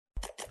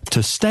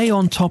To stay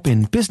on top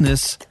in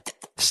business,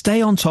 stay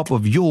on top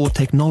of your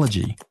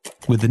technology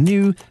with the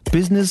new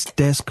Business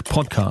Desk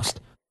podcast,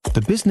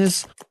 The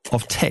Business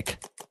of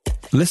Tech.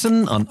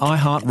 Listen on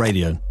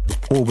iHeartRadio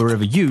or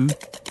wherever you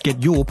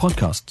get your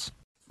podcasts.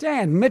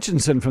 Dan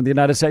Mitchinson from the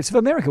United States of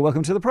America,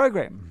 welcome to the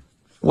program.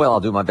 Well, I'll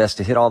do my best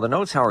to hit all the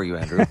notes. How are you,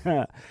 Andrew?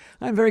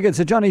 I'm very good.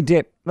 So Johnny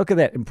Depp, look at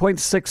that. In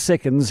 0.6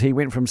 seconds, he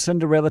went from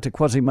Cinderella to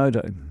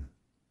Quasimodo.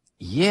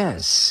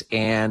 Yes,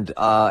 and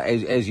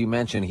as you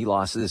mentioned, he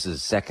lost. This is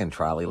his second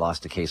trial. He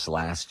lost a case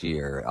last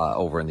year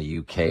over in the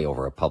UK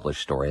over a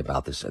published story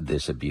about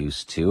this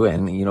abuse too.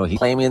 And you know, he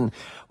claiming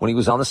when he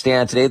was on the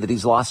stand today that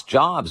he's lost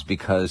jobs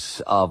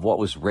because of what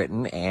was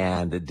written,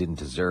 and it didn't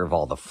deserve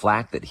all the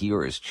flack that he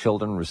or his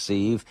children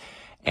receive.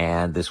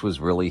 And this was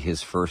really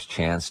his first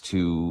chance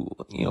to,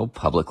 you know,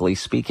 publicly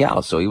speak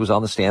out. So he was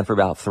on the stand for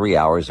about 3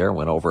 hours there,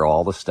 went over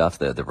all the stuff,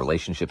 the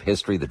relationship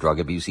history, the drug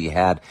abuse he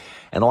had,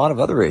 and a lot of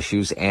other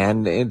issues,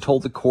 and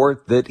told the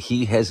court that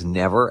he has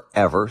never,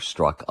 ever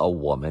struck a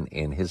woman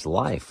in his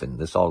life. And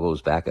this all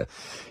goes back, to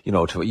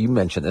what you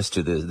mentioned this,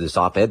 to this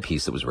op-ed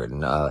piece that was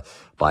written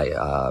by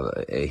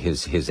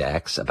his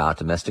ex about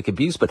domestic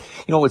abuse. But,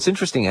 you know, what's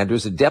interesting, Andrew,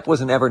 is that Depp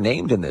wasn't ever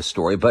named in this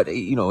story, but,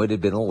 you know, it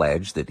had been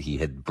alleged that he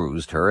had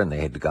bruised her and they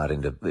had got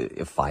into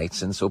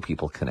fights, and so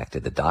people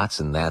connected the dots,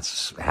 and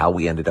that's how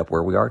we ended up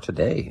where we are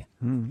today.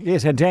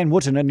 Yes, and Dan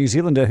Wootton, a New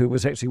Zealander who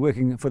was actually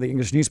working for the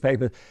English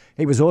newspaper,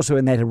 he was also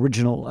in that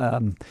original...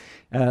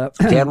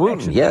 Dan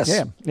Wootton,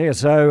 yes. Yeah,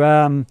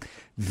 so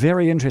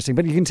very interesting.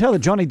 But you can tell that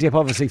Johnny Depp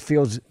obviously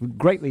feels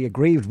greatly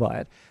aggrieved by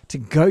it, to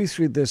go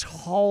through this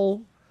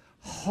whole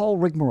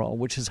rigmarole,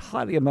 which is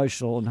highly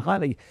emotional and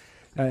highly...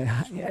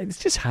 it's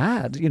just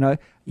hard, you know,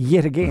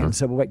 yet again.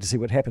 So we'll wait to see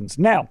what happens.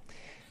 Now,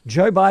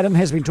 Joe Biden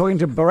has been talking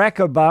to Barack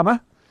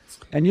Obama,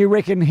 and you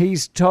reckon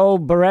he's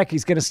told Barack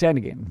he's going to stand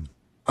again?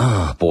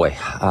 Oh boy,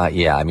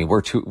 yeah. I mean,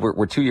 we're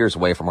 2 years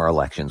away from our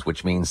elections,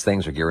 which means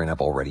things are gearing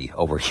up already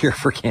over here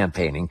for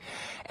campaigning.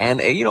 And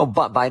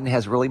Biden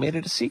has really made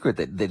it a secret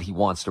that he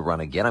wants to run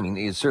again. I mean,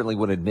 he certainly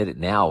wouldn't admit it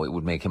now. It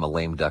would make him a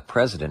lame duck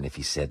president if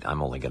he said,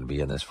 "I'm only going to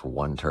be in this for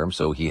one term."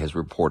 So he has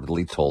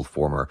reportedly told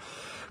former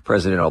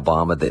President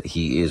Obama that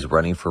he is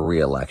running for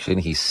re-election.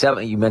 He's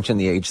 70. You mentioned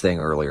the age thing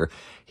earlier.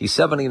 He's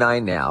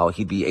 79 now.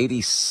 He'd be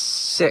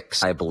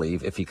 86, I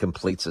believe, if he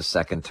completes a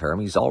second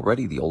term. He's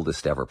already the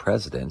oldest ever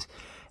president.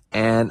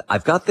 And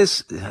I've got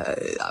this,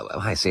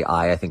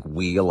 I think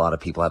we, a lot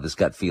of people have this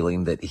gut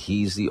feeling that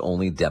he's the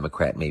only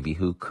Democrat maybe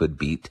who could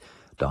beat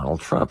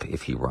Donald Trump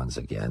if he runs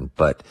again.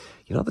 But,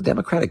 you know, the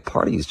Democratic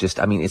Party is just,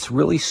 I mean, it's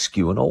really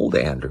skewing old,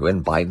 Andrew,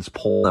 and Biden's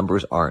poll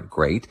numbers aren't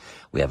great.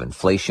 We have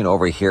inflation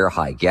over here,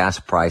 high gas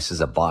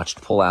prices, a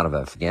botched pullout of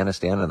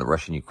Afghanistan and the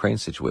Russian-Ukraine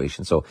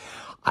situation. So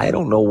I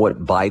don't know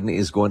what Biden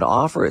is going to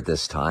offer at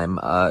this time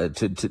to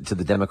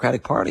the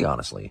Democratic Party,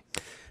 honestly.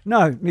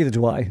 No, neither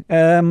do I.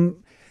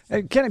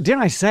 Dare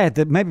I say it,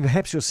 that maybe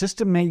perhaps your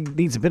system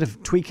needs a bit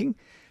of tweaking?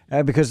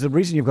 Because the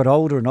reason you've got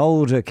older and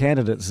older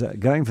candidates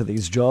going for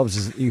these jobs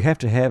is you have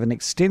to have an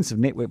extensive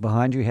network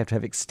behind you. You have to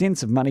have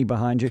extensive money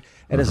behind you.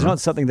 And it's not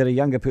something that a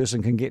younger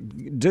person can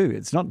do.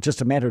 It's not just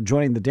a matter of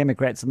joining the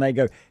Democrats and they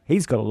go,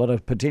 he's got a lot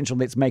of potential,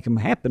 let's make him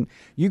happen.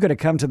 You've got to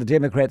come to the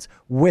Democrats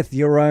with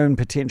your own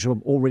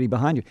potential already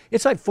behind you.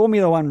 It's like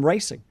Formula One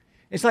racing.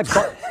 It's like,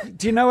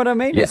 do you know what I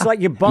mean? Yeah. It's like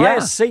you buy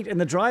a seat in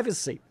the driver's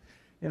seat.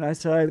 You know,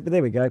 so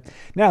there we go.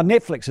 Now,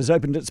 Netflix has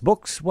opened its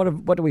books.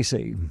 What do we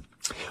see?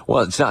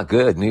 Well, it's not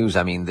good news.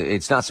 I mean,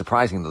 it's not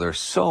surprising that there are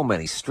so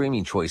many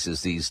streaming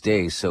choices these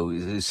days.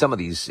 So some of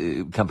these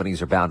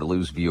companies are bound to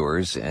lose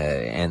viewers,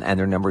 and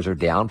their numbers are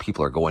down.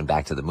 People are going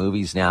back to the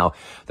movies now.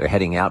 They're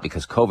heading out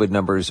because COVID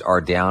numbers are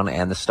down,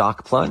 and the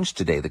stock plunged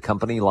today. The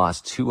company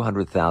lost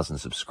 200,000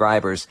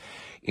 subscribers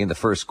in the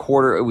first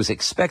quarter. It was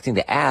expecting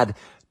to add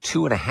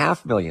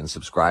 2.5 million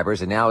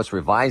subscribers, and now it's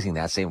revising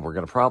that, saying we're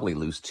going to probably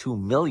lose 2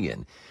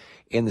 million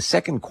in the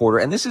second quarter.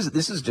 And this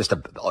is just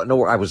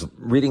I was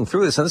reading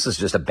through this, and this is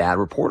just a bad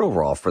report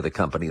overall for the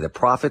company. The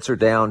profits are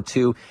down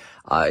too,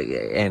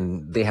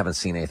 and they haven't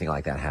seen anything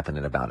like that happen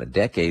in about a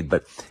decade.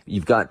 But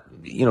you've got,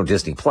 you know,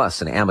 Disney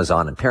Plus and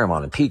Amazon and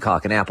Paramount and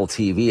Peacock and Apple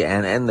TV,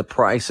 and the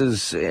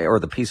prices, or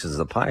the pieces of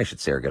the pie, I should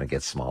say, are going to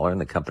get smaller, and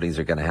the companies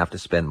are going to have to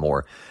spend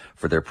more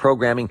for their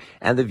programming,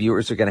 and the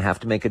viewers are going to have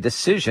to make a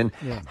decision.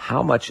 Yeah.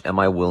 How much am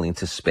I willing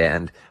to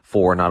spend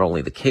for not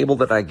only the cable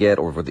that I get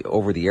over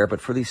the air,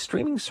 but for these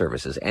streaming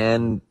services?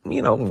 And,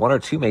 you know, 1 or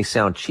 2 may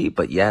sound cheap,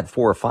 but you add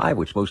 4 or 5,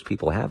 which most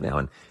people have now,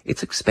 and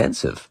it's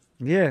expensive.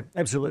 Yeah,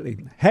 absolutely.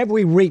 Have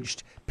we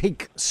reached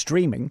peak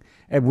streaming?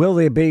 And will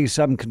there be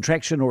some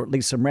contraction or at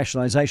least some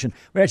rationalization?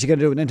 We're actually going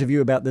to do an interview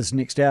about this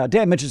next hour.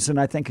 Dan Mitchinson,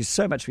 I thank you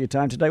so much for your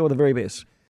time today. All the very best.